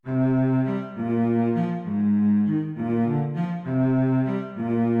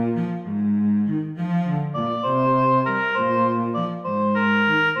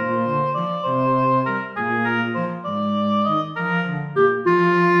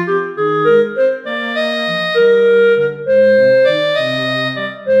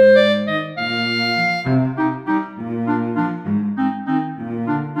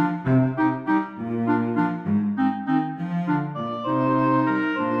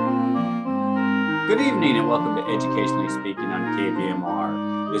Good evening and welcome to Educationally Speaking on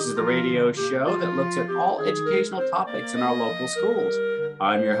KVMR. This is the radio show that looks at all educational topics in our local schools.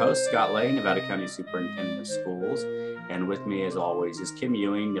 I'm your host, Scott Lay, Nevada County Superintendent of Schools. And with me, as always, is Kim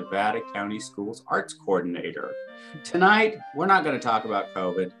Ewing, Nevada County Schools Arts Coordinator. Tonight, we're not going to talk about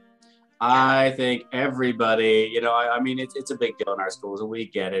COVID. I think everybody, it's a big deal in our schools, and we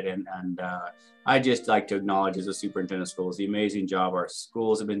get it. And I just like to acknowledge, as a superintendent of schools, the amazing job our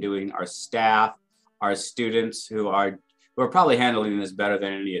schools have been doing, our staff, our students who are probably handling this better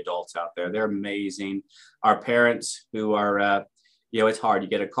than any adults out there. They're amazing. Our parents who are, it's hard. You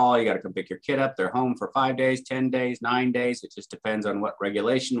get a call, you got to come pick your kid up. They're home for 5 days, 10 days, 9 days. It just depends on what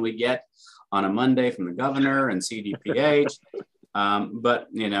regulation we get on a Monday from the governor and CDPH. But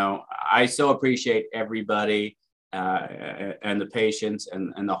I so appreciate everybody and the patience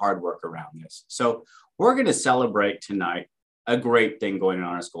and the hard work around this. So we're going to celebrate tonight a great thing going on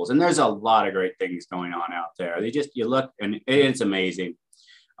in our schools. And there's a lot of great things going on out there. You look and it's amazing.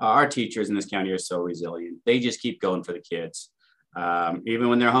 Our teachers in this county are so resilient. They just keep going for the kids. Even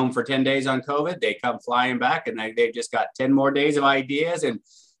when they're home for 10 days on COVID, they come flying back and they've just got 10 more days of ideas and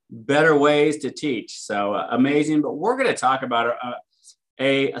better ways to teach. So amazing. But we're going to talk about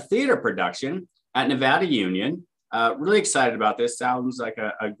a theater production at Nevada Union. Really excited about this. Sounds like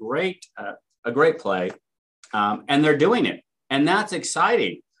a great play. And they're doing it. And that's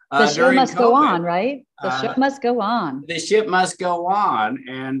exciting. The show must go on, right? The show must go on. The ship must go on.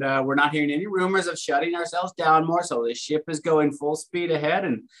 And we're not hearing any rumors of shutting ourselves down more. So the ship is going full speed ahead.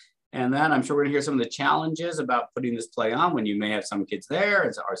 And then I'm sure we're going to hear some of the challenges about putting this play on when you may have some kids there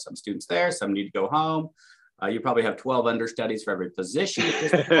or some students there. Some need to go home. You probably have 12 understudies for every position at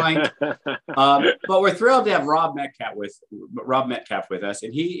this point. But we're thrilled to have Rob Metcalfe with us.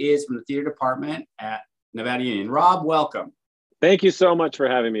 And he is from the theater department at Nevada Union. Rob, welcome. Thank you so much for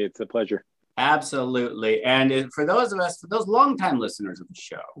having me. It's a pleasure. Absolutely. And for those longtime listeners of the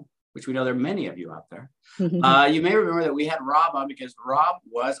show, which we know there are many of you out there, you may remember that we had Rob on because Rob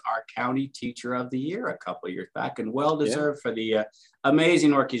was our county teacher of the year a couple of years back, and well-deserved for the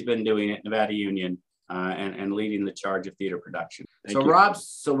amazing work he's been doing at Nevada Union and leading the charge of theater production. Thank you. Rob,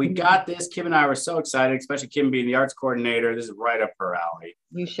 we got this. Kim and I were so excited, especially Kim being the arts coordinator. This is right up her alley.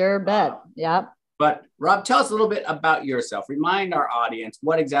 You sure bet. Yep. But Rob, tell us a little bit about yourself. Remind our audience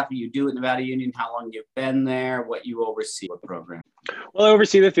what exactly you do at Nevada Union, how long you've been there, what you oversee, what program. Well, I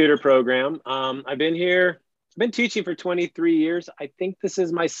oversee the theater program. I've been teaching for 23 years. I think this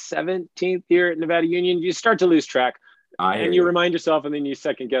is my 17th year at Nevada Union. You start to lose track and you remind yourself and then you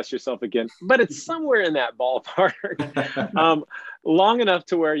second guess yourself again. But it's somewhere in that ballpark. Long enough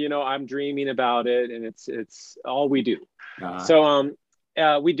to where, I'm dreaming about it and it's all we do.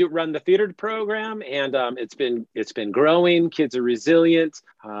 We do run the theater program, and it's been growing. Kids are resilient.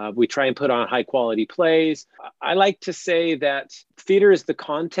 We try and put on high quality plays. I like to say that theater is the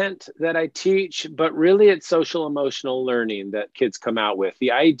content that I teach, but really it's social emotional learning that kids come out with.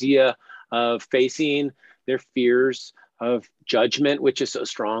 The idea of facing their fears of judgment, which is so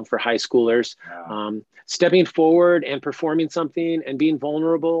strong for high schoolers, stepping forward and performing something and being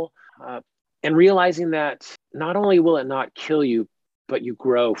vulnerable, and realizing that not only will it not kill you, but you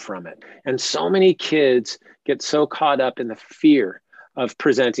grow from it. And so many kids get so caught up in the fear of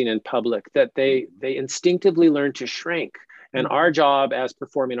presenting in public that they instinctively learn to shrink. And our job as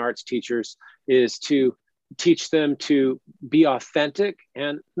performing arts teachers is to teach them to be authentic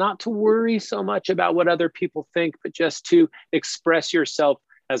and not to worry so much about what other people think, but just to express yourself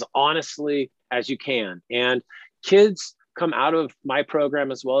as honestly as you can. And kids come out of my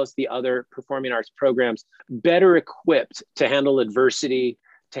program as well as the other performing arts programs better equipped to handle adversity,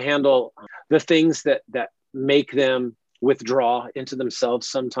 to handle the things that make them withdraw into themselves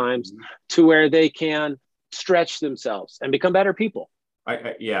sometimes, to where they can stretch themselves and become better people.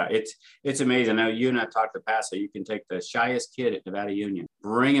 It's amazing. Now you and I've talked in the past, so you can take the shyest kid at Nevada Union,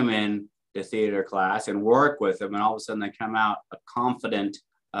 bring them in to theater class and work with them, and all of a sudden they come out a confident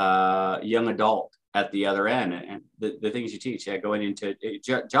young adult at the other end. And the things you teach, going into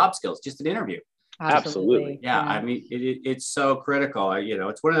job skills, just an interview. Absolutely. Yeah. I mean, it's so critical.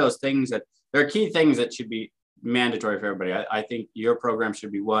 It's one of those things that there are key things that should be mandatory for everybody. I think your program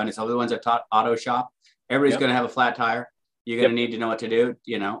should be one. It's all the ones that taught auto shop. Everybody's going to have a flat tire. You're going to need to know what to do,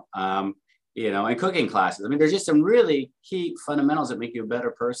 and cooking classes. I mean, there's just some really key fundamentals that make you a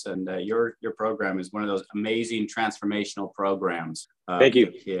better person. Your program is one of those amazing transformational programs. Thank you.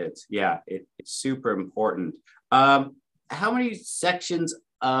 For kids. Yeah, it's super important. How many sections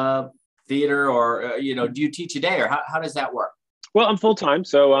of theater or, do you teach a day, or how does that work? Well, I'm full-time,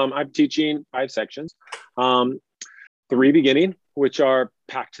 so I'm teaching 5 sections. 3 beginning, which are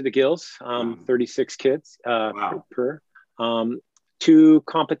packed to the gills, Wow. 36 kids Wow. per. 2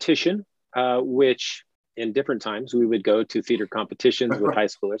 competition, which in different times we would go to theater competitions with high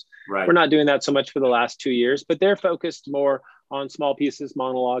schoolers. Right. We're not doing that so much for the last 2 years, but they're focused more on small pieces,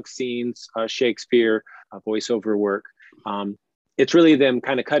 monologue scenes, Shakespeare, voiceover work. It's really them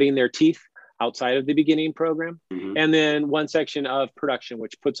kind of cutting their teeth outside of the beginning program. Mm-hmm. And then 1 section of production,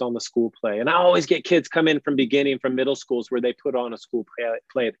 which puts on the school play. And I always get kids come in from beginning, from middle schools where they put on a school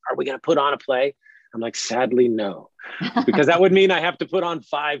play. Are we going to put on a play? I'm like, sadly, no, because that would mean I have to put on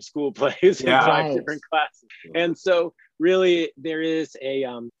 5 school plays in 5 different classes. And so really there is a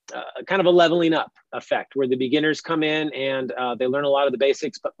kind of a leveling up effect where the beginners come in and they learn a lot of the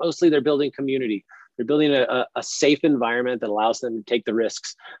basics, but mostly they're building community. They're building a safe environment that allows them to take the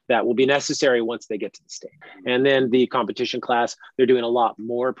risks that will be necessary once they get to the stage. And then the competition class, they're doing a lot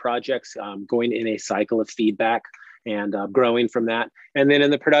more projects, going in a cycle of feedback and growing from that. And then in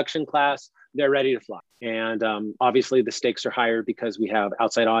the production class, they're ready to fly. And obviously the stakes are higher because we have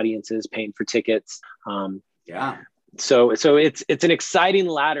outside audiences paying for tickets. So it's an exciting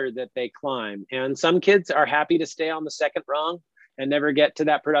ladder that they climb. And some kids are happy to stay on the second rung and never get to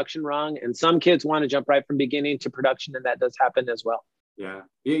that production rung. And some kids want to jump right from beginning to production, and that does happen as well. Yeah,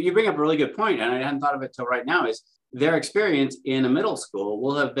 you bring up a really good point, and I hadn't thought of it till right now, is their experience in a middle school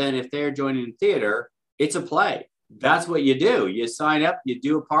will have been, if they're joining theater, it's a play. That's what you do. You sign up, you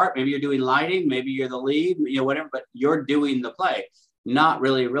do a part, maybe you're doing lighting, maybe you're the lead, whatever, but you're doing the play, not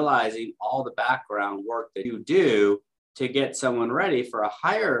really realizing all the background work that you do to get someone ready for a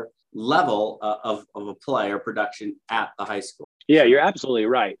higher level of a play or production at the high school. Yeah, you're absolutely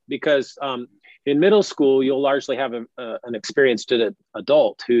right. Because in middle school, you'll largely have an experienced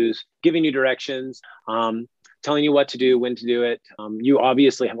adult who's giving you directions, telling you what to do, when to do it. You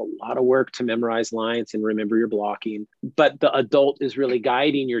obviously have a lot of work to memorize lines and remember your blocking, but the adult is really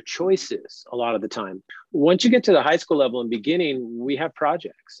guiding your choices a lot of the time. Once you get to the high school level and beginning, we have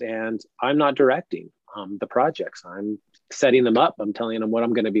projects, and I'm not directing the projects. I'm setting them up. I'm telling them what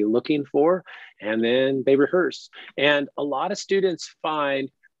I'm going to be looking for, and then they rehearse. And a lot of students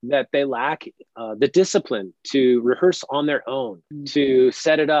find that they lack the discipline to rehearse on their own, to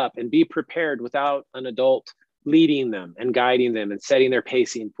set it up and be prepared without an adult leading them and guiding them and setting their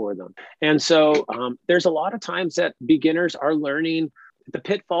pacing for them. And so there's a lot of times that beginners are learning the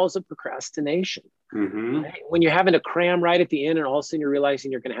pitfalls of procrastination. Mm-hmm. Right? When you're having to cram right at the end and all of a sudden you're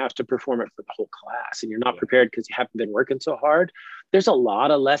realizing you're going to have to perform it for the whole class and you're not prepared because you haven't been working so hard, there's a lot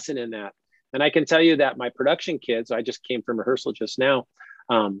of lesson in that. And I can tell you that my production kids, I just came from rehearsal just now,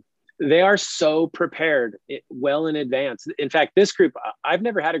 they are so prepared well in advance. In fact, this group, I've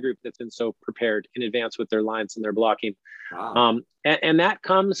never had a group that's been so prepared in advance with their lines and their blocking. Wow. And that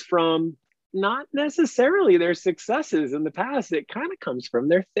comes from not necessarily their successes in the past. It kind of comes from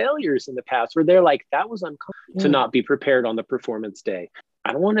their failures in the past, where they're like, that was uncomfortable to not be prepared on the performance day.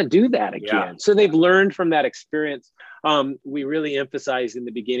 I don't want to do that again. Yeah. So they've learned from that experience. We really emphasize in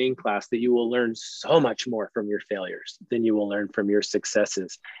the beginning class that you will learn so much more from your failures than you will learn from your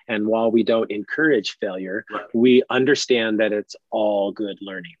successes. And while we don't encourage failure, we understand that it's all good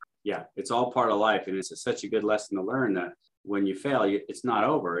learning. Yeah, it's all part of life. And it's such a good lesson to learn that when you fail, it's not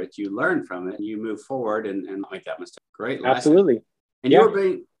over. It's you learn from it and you move forward and not make that mistake. Great lesson. Absolutely. And you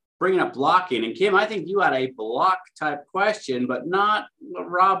were bringing up blocking. And Kim, I think you had a block type question, but not what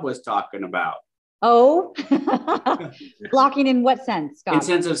Rob was talking about. Oh, blocking in what sense, Scott? In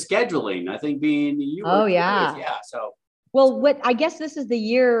sense of scheduling, I think you were. Oh, yeah. Yeah. So. Well, I guess this is the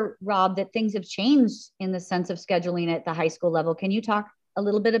year, Rob, that things have changed in the sense of scheduling at the high school level. Can you talk a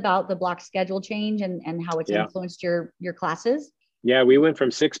little bit about the block schedule change and how it's influenced your classes? Yeah, we went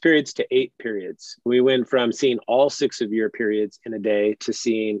from 6 periods to 8 periods. We went from seeing all 6 of your periods in a day to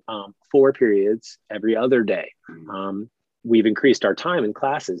seeing 4 periods every other day. We've increased our time in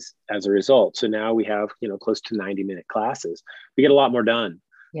classes as a result. So now we have, close to 90-minute classes. We get a lot more done.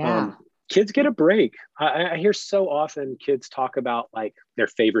 Yeah. Kids get a break. I hear so often kids talk about like their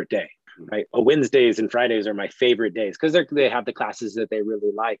favorite day. Right? Wednesdays and Fridays are my favorite days because they have the classes that they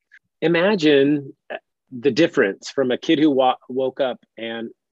really like. Imagine the difference from a kid who woke up and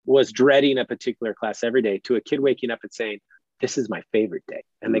was dreading a particular class every day to a kid waking up and saying, this is my favorite day.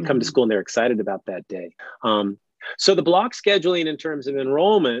 And they come to school and they're excited about that day. So the block scheduling in terms of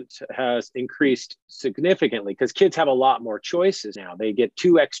enrollment has increased significantly because kids have a lot more choices now. They get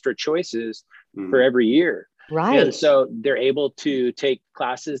 2 extra choices for every year. Right. And so they're able to take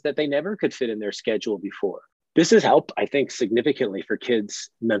classes that they never could fit in their schedule before. This has helped, I think, significantly for kids'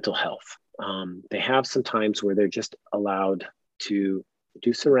 mental health. They have some times where they're just allowed to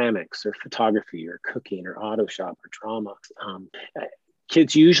do ceramics or photography or cooking or auto shop or drama.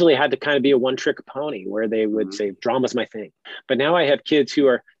 Kids usually had to kind of be a one-trick pony where they would say, drama's my thing. But now I have kids who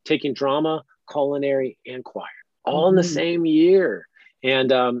are taking drama, culinary, and choir all in the same year.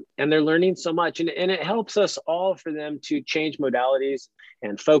 And they're learning so much. And it helps us all for them to change modalities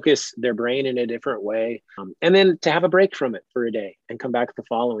and focus their brain in a different way. And then to have a break from it for a day and come back the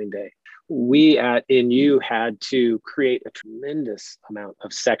following day. We at NU had to create a tremendous amount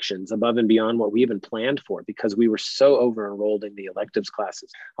of sections above and beyond what we even planned for because we were so over enrolled in the electives classes.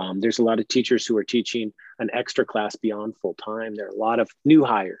 There's a lot of teachers who are teaching an extra class beyond full time. There are a lot of new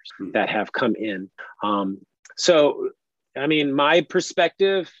hires that have come in. So, I mean, my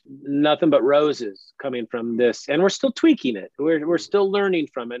perspective, nothing but roses coming from this. And we're still tweaking it. We're still learning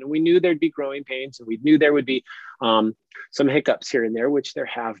from it. And we knew there'd be growing pains and we knew there would be some hiccups here and there, which there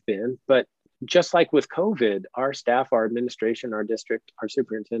have been. But just like with COVID, our staff, our administration, our district, our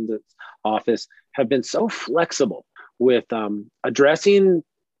superintendent's office have been so flexible with addressing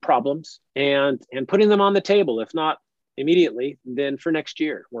problems and putting them on the table. If not immediately, then for next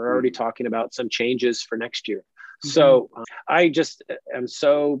year. We're already talking about some changes for next year. So I just am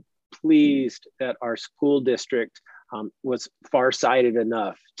so pleased that our school district was farsighted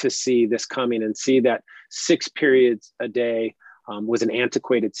enough to see this coming and see that 6 periods a day was an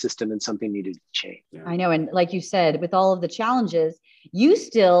antiquated system and something needed to change. I know. And like you said, with all of the challenges, you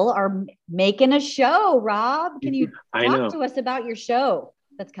still are making a show, Rob. Can you talk to us about your show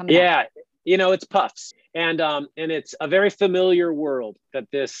that's coming up? You know, it's Puffs. And it's a very familiar world that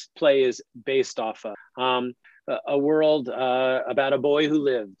this play is based off of. A world about a boy who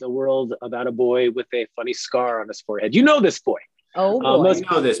lived, a world about a boy with a funny scar on his forehead. You know this boy. Oh, boy.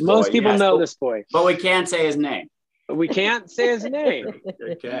 Most people know this boy. But we can't say his name. We can't say his name.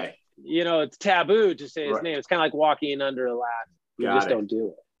 Okay. You know, it's taboo to say his name. It's kind of like walking under a ladder. You just don't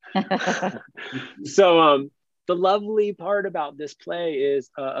do it. So the lovely part about this play is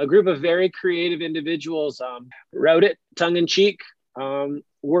a group of very creative individuals wrote it tongue-in-cheek,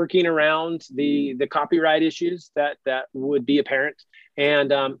 working around the copyright issues that would be apparent.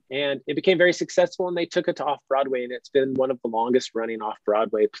 And it became very successful and they took it to off-Broadway and it's been one of the longest running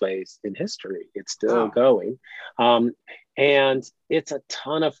off-Broadway plays in history. It's still going. And it's a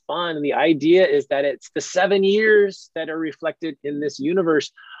ton of fun. And the idea is that it's the 7 years that are reflected in this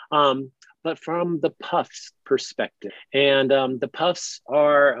universe, but from the Puffs perspective. And the Puffs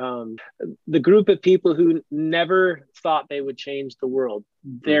are the group of people who never thought they would change the world.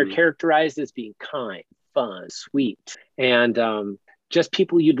 They're characterized as being kind, fun, sweet, and just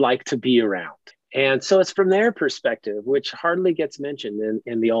people you'd like to be around. And so it's from their perspective, which hardly gets mentioned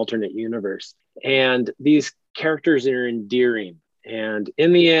in the alternate universe. And these characters are endearing. And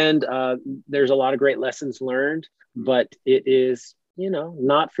in the end, there's a lot of great lessons learned, but it is, you know,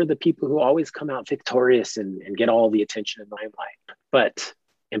 not for the people who always come out victorious and get all the attention and limelight, but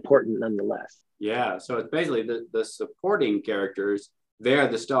important nonetheless. Yeah. So it's basically the supporting characters. They're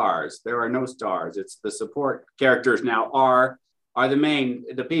the stars. There are no stars. It's the support characters now are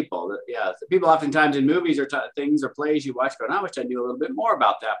the people. The people oftentimes in movies or things or plays you watch going, I wish I knew a little bit more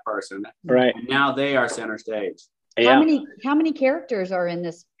about that person. Right. And now they are center stage. How many characters are in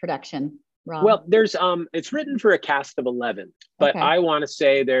this production, Rob? Well, there's it's written for a cast of 11, but I want to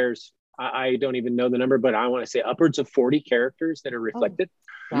say I don't even know the number, but I want to say upwards of 40 characters that are reflected.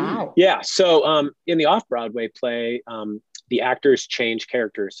 Oh, wow. Yeah. So in the off-Broadway play, the actors change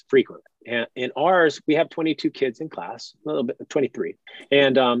characters frequently. And in ours, we have 22 kids in class, a little bit, 23.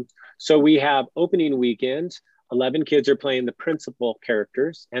 And so we have opening weekend, 11 kids are playing the principal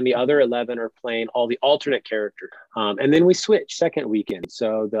characters and the other 11 are playing all the alternate characters. And then we switch second weekend.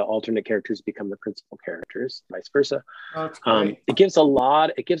 So the alternate characters become the principal characters, vice versa. It gives a lot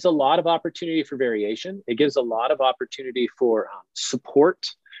of opportunity for variation. It gives a lot of opportunity for support,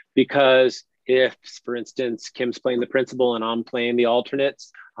 because if, for instance, Kim's playing the principal and I'm playing the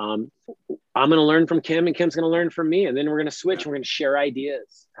alternates, I'm going to learn from Kim and Kim's going to learn from me. And then we're going to switch. We're going to share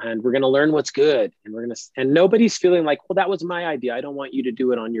ideas and we're going to learn what's good. And nobody's feeling like, well, that was my idea. I don't want you to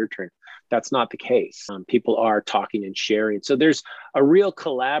do it on your turn. That's not the case. People are talking and sharing. So there's a real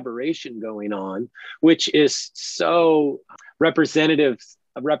collaboration going on, which is so representative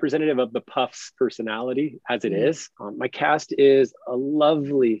of the Puffs personality as it is. My cast is a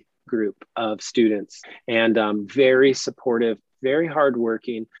lovely group of students and very supportive, very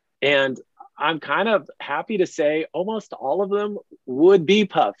hardworking. And I'm kind of happy to say almost all of them would be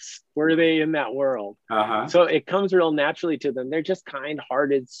Puffs were they in that world. So it comes real naturally to them. They're just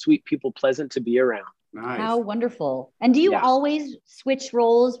kind-hearted, sweet people, pleasant to be around. Nice. How wonderful. And do you always switch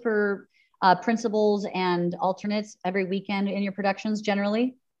roles for principals and alternates every weekend in your productions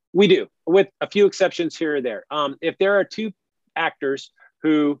generally? We do, with a few exceptions here or there. If there are two actors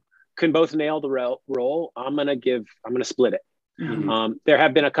who can both nail the role, I'm gonna split it. Mm-hmm. There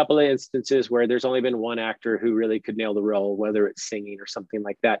have been a couple of instances where there's only been one actor who really could nail the role, whether it's singing or something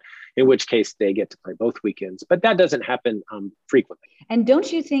like that, in which case they get to play both weekends. But that doesn't happen frequently. And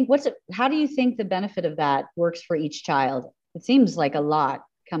don't you think, how do you think the benefit of that works for each child? It seems like a lot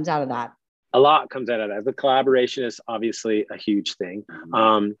comes out of that. A lot comes out of that. The collaboration is obviously a huge thing.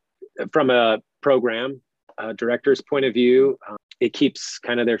 From a program director's point of view, it keeps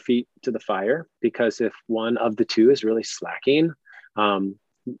kind of their feet to the fire, because if one of the two is really slacking,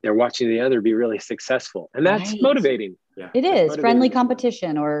 they're watching the other be really successful. And that's motivating. Yeah. It is friendly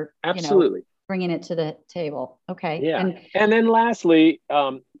competition, or absolutely bringing it to the table. Okay. Yeah. And then lastly,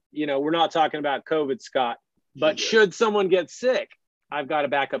 we're not talking about COVID, Scott, but should someone get sick, I've got a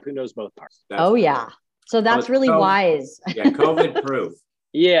backup who knows both parts. Yeah. So that's really wise. Yeah. COVID proof.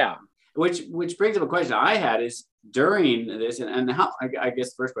 Yeah. Which brings up a question I had is during this, and how, I guess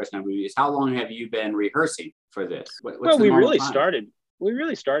the first question I would be is, how long have you been rehearsing for this? Well, we really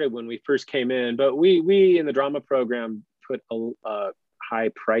started when we first came in, but we in the drama program put a high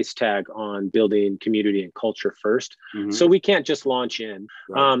price tag on building community and culture first. Mm-hmm. So we can't just launch in.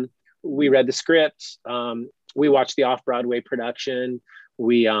 Right. We read the script. We watched the off-Broadway production.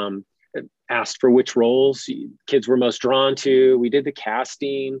 We asked for which roles kids were most drawn to. We did the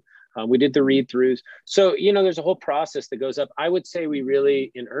casting. We did the read-throughs. So, there's a whole process that goes up. I would say we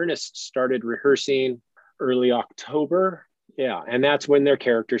really, in earnest, started rehearsing early October. Yeah. And that's when their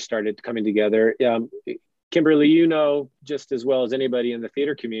characters started coming together. Kimberly, just as well as anybody in the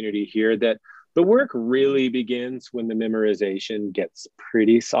theater community here, that the work really begins when the memorization gets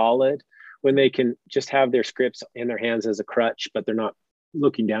pretty solid, when they can just have their scripts in their hands as a crutch, but they're not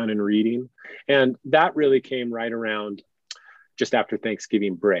looking down and reading. And that really came right around just after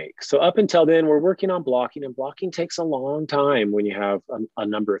Thanksgiving break. So up until then, we're working on blocking, and blocking takes a long time when you have a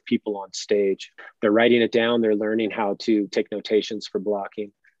number of people on stage. They're writing it down. They're learning how to take notations for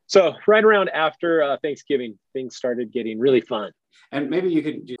blocking. So right around after Thanksgiving, things started getting really fun. And maybe you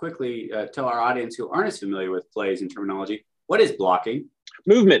could quickly tell our audience who aren't as familiar with plays and terminology, what is blocking?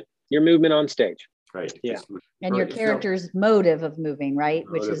 Movement, your movement on stage. Right. Yeah. And your character's motive of moving, right?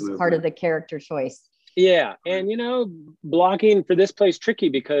 Which is part of the character choice. Yeah. And, blocking for this play is tricky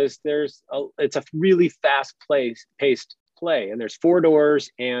because it's a really paced play, and there's 4 doors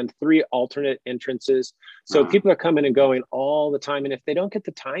and 3 alternate entrances. So people are coming and going all the time. And if they don't get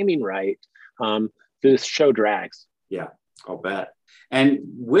the timing right, the show drags. Yeah, I'll bet. And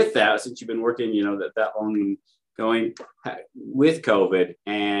with that, since you've been working, that long going with COVID,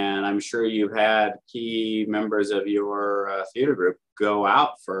 and I'm sure you've had key members of your theater group go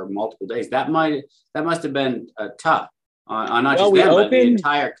out for multiple days. That must have been tough on not just them, but the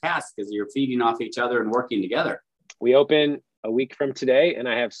entire cast, because you're feeding off each other and working together. We open a week from today, and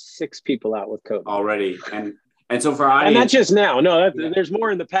I have 6 people out with COVID already. And so for our audience, and not just now. No, there's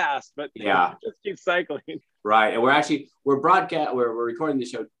more in the past, but just keep cycling. Right, and we're recording the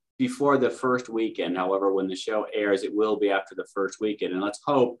show before the first weekend. However, when the show airs, it will be after the first weekend. And let's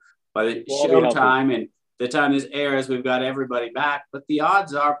hope by the show time and the time this airs, we've got everybody back. But the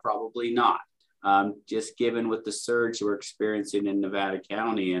odds are probably not, just given with the surge we're experiencing in Nevada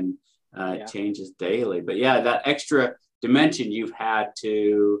County, and it changes daily. But that extra dimension you've had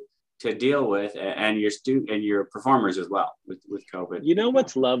to deal with, and your performers as well with COVID.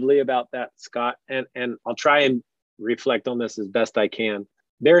 What's lovely about that, Scott, and I'll try and reflect on this as best I can.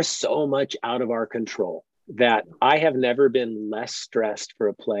 There's so much out of our control that I have never been less stressed for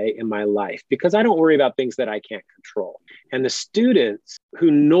a play in my life, because I don't worry about things that I can't control. And the students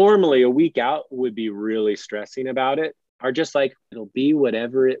who normally a week out would be really stressing about it are just like, it'll be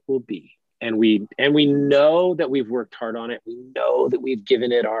whatever it will be. And we know that we've worked hard on it. We know that we've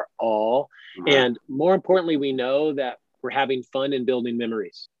given it our all. And more importantly, we know that we're having fun and building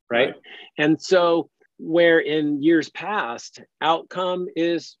memories, right? And so where in years past, outcome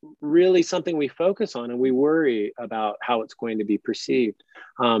is really something we focus on and we worry about how it's going to be perceived.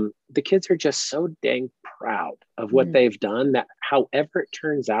 The kids are just so dang proud of what they've done that however it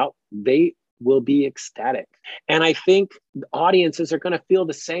turns out, they will be ecstatic. And I think the audiences are going to feel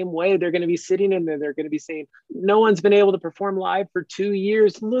the same way. They're going to be sitting in there. They're going to be saying, no one's been able to perform live for 2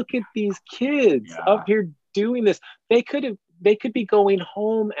 years. Look at these kids up here doing this. They could be going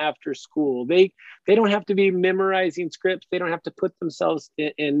home after school. They don't have to be memorizing scripts. They don't have to put themselves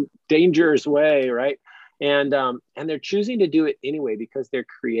in dangerous way, right? And they're choosing to do it anyway because they're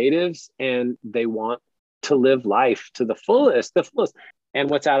creatives and they want to live life to the fullest. And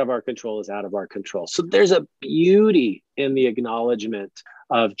what's out of our control is out of our control. So there's a beauty in the acknowledgement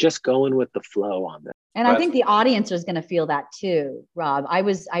of just going with the flow on this. And I think the audience is going to feel that too, Rob. I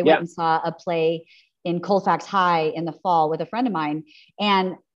went and saw a play in Colfax High in the fall with a friend of mine.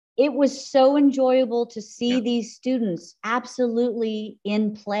 And it was so enjoyable to see these students absolutely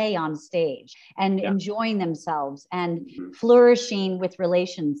in play on stage and enjoying themselves and flourishing with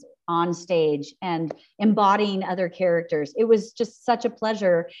relations on stage and embodying other characters. It was just such a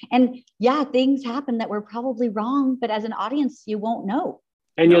pleasure. And things happen that were probably wrong, but as an audience, you won't know.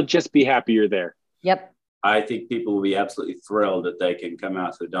 And you'll just be happy you're there. Yep. I think people will be absolutely thrilled that they can come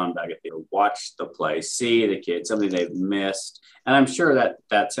out to the Donbagger Theater, watch the play, see the kids, something they've missed. And I'm sure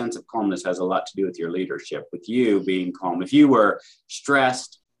that sense of calmness has a lot to do with your leadership, with you being calm. If you were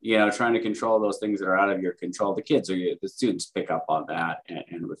stressed, trying to control those things that are out of your control, the kids or the students pick up on that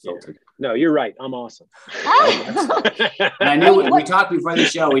and would filter. No, you're right. I'm awesome. And I knew we talked before the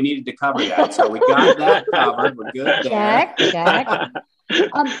show, we needed to cover that. So we got that covered. We're good there. Check.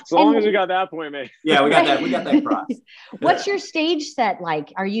 As long as we got that point, man. Yeah, we got that cross. What's your stage set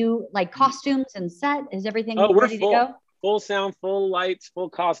like? Are you like costumes and set? Is everything ready to go? Full sound, full lights,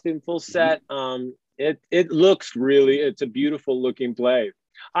 full costume, full set. It looks it's a beautiful looking play.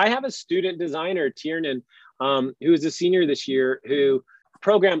 I have a student designer, Tiernan, who is a senior this year, who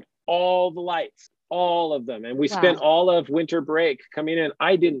programmed all the lights, all of them. And we spent all of winter break coming in.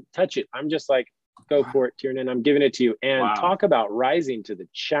 I didn't touch it. I'm just like, go for it, Tiernan. I'm giving it to you. And talk about rising to the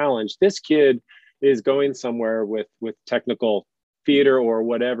challenge. This kid is going somewhere with technical theater or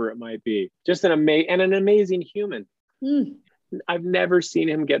whatever it might be. Just an amazing human. I've never seen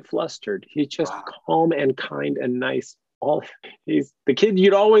him get flustered. He's just calm and kind and nice. He's the kid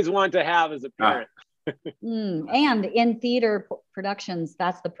you'd always want to have as a parent. And in theater productions,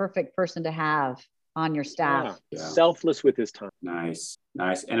 that's the perfect person to have on your staff. Selfless with his time. Nice.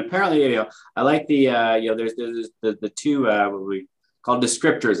 And apparently, I like the there's the two what we call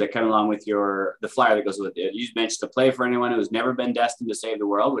descriptors that come along with the flyer that goes with it. You mentioned to play for anyone who's never been destined to save the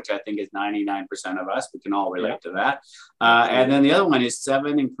world, which I think is 99% of us. We can all relate to that. And then the other one is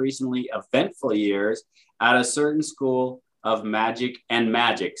 7 increasingly eventful years at a certain school of magic and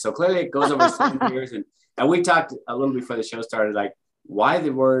magic. So clearly it goes over 7 years. And we talked a little before the show started, like why the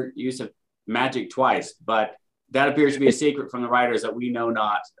word use of magic twice, but that appears to be a secret from the writers that we know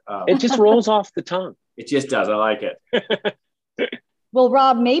not. It just rolls off the tongue. It just does. I like it. Well,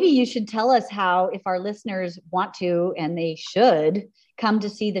 Rob, maybe you should tell us how, if our listeners want to, and they should, come to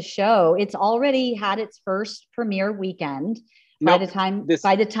see the show. It's already had its first premiere weekend. By the time we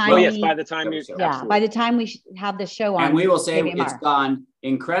have the show on. And we will say KVMR. It's gone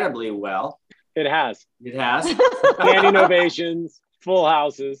incredibly well. It has. Standing ovations, full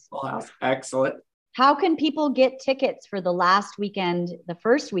houses. Full house. Excellent. How can people get tickets for the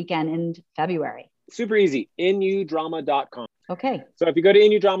first weekend in February? Super easy. NUDrama.com. Okay. So if you go to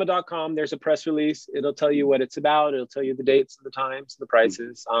NUDrama.com, there's a press release. It'll tell you what it's about. It'll tell you the dates, the times, the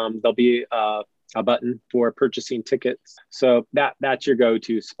prices. There'll be a button for purchasing tickets. So that's your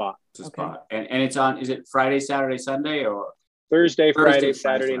go-to spot. Spot. And it's on, is it Friday, Saturday, Sunday, or? Thursday, Friday,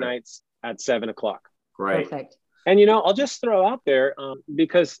 Saturday nights at 7:00. Great. Perfect. And, I'll just throw out there,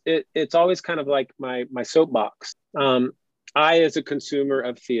 because it's always kind of like my soapbox. I, as a consumer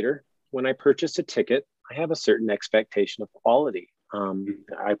of theater, when I purchase a ticket, I have a certain expectation of quality.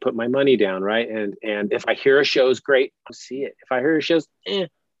 I put my money down, right? And if I hear a show's great, I'll see it. If I hear a show's,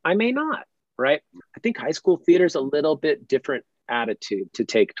 I may not, right? I think high school theater is a little bit different attitude to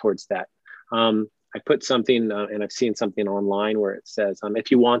take towards that. I put something, and I've seen something online where it says,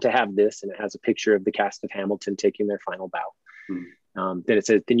 if you want to have this, and it has a picture of the cast of Hamilton taking their final bow, then it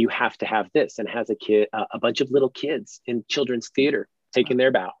says, then you have to have this, and it has a bunch of little kids in children's theater taking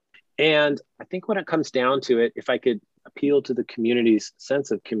their bow. And I think when it comes down to it, if I could appeal to the community's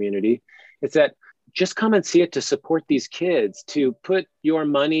sense of community, it's that just come and see it to support these kids, to put your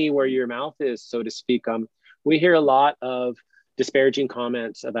money where your mouth is, so to speak. We hear a lot of disparaging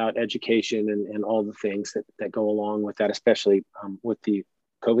comments about education and all the things that go along with that, especially with the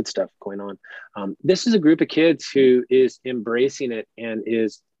COVID stuff going on. This is a group of kids who is embracing it and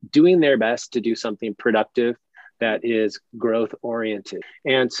is doing their best to do something productive that is growth oriented.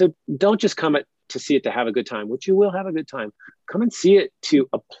 And so don't just come to see it to have a good time, which you will have a good time. Come and see it to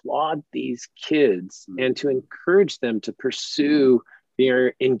applaud these kids and to encourage them to pursue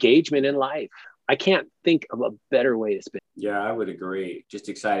their engagement in life. I can't think of a better way to spend. Yeah, I would agree. Just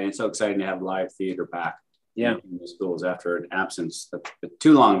exciting. It's so exciting to have live theater back in the schools after an absence,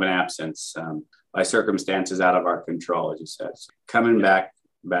 too long of an absence by circumstances out of our control, as you said. So coming back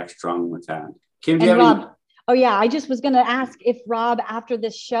strong with that. Kim, do you have any? Oh yeah, I just was going to ask if Rob, after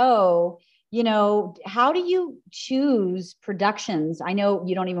this show, how do you choose productions? I know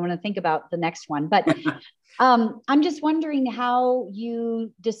you don't even want to think about the next one, but I'm just wondering how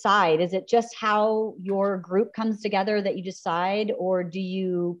you decide. Is it just how your group comes together that you decide, or do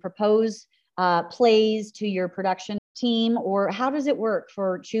you propose plays to your production team, or how does it work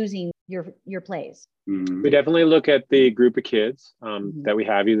for choosing your plays? We definitely look at the group of kids that we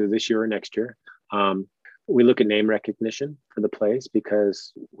have either this year or next year. We look at name recognition for the plays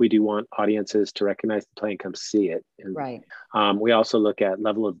because we do want audiences to recognize the play and come see it. And, right. We also look at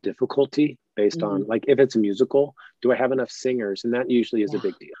level of difficulty based on, like, if it's a musical, do I have enough singers? And that usually is a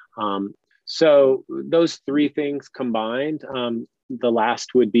big deal. So those three things combined, the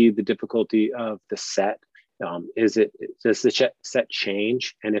last would be the difficulty of the set. Does the set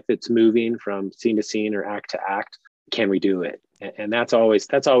change? And if it's moving from scene to scene or act to act, can we do it? And that's always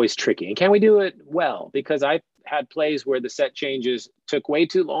tricky. And can we do it well? Because I've had plays where the set changes took way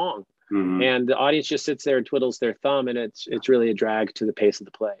too long, and the audience just sits there and twiddles their thumb, and it's really a drag to the pace of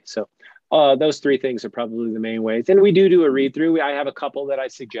the play. So those three things are probably the main ways. And we do a read through. I have a couple that I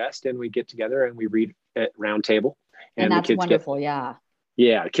suggest, and we get together and we read at round table. And that's wonderful. Yeah,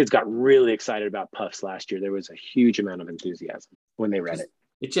 the kids got really excited about Puffs last year. There was a huge amount of enthusiasm when they read it.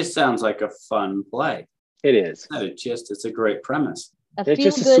 It just sounds like a fun play. It is. It's a great premise. It's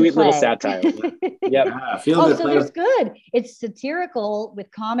just a sweet little satire. There's good. It's satirical with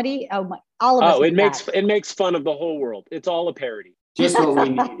comedy. All of us. It makes fun of the whole world. It's all a parody. Just what we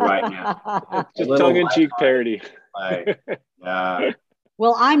need right now. Just tongue-in-cheek parody. Yeah.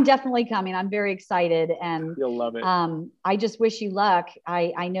 Well, I'm definitely coming. I'm very excited, and you'll love it. I just wish you luck.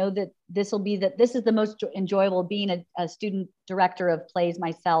 I know that this is the most enjoyable, being a student director of plays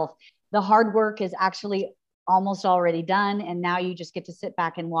myself. The hard work is actually almost already done, and now you just get to sit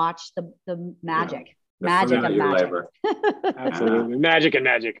back and watch the magic. Magic and magic. Absolutely. Magic and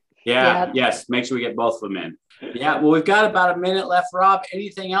magic. Yeah. Yep. Yes. Make sure we get both of them in. Yeah. Well, we've got about a minute left, Rob.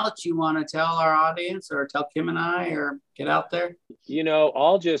 Anything else you want to tell our audience, or tell Kim and I, or get out there?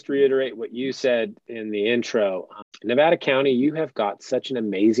 I'll just reiterate what you said in the intro. Nevada County, you have got such an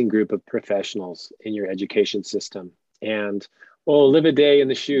amazing group of professionals in your education system. And live a day in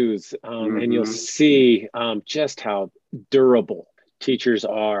the shoes, and you'll see just how durable teachers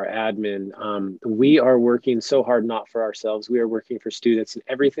are, admin. We are working so hard, not for ourselves. We are working for students, and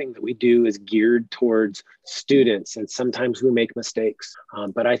everything that we do is geared towards students. And sometimes we make mistakes,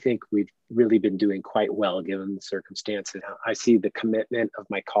 but I think we've really been doing quite well given the circumstances. I see the commitment of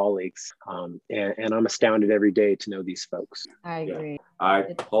my colleagues, and I'm astounded every day to know these folks. I agree. I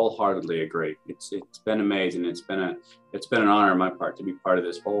wholeheartedly agree. It's been amazing. It's been an honor on my part to be part of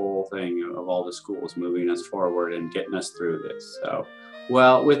this whole thing of all the schools moving us forward and getting us through this. So,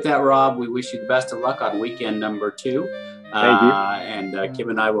 well, with that, Rob, we wish you the best of luck on weekend number 2. Thank you. And Kim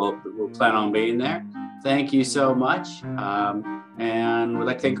and I will plan on being there. Thank you so much. And we'd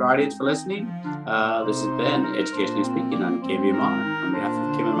like to thank our audience for listening. This has been Educationally Speaking on KVMR. On behalf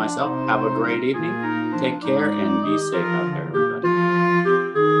of Kim and myself, have a great evening. Take care and be safe out there.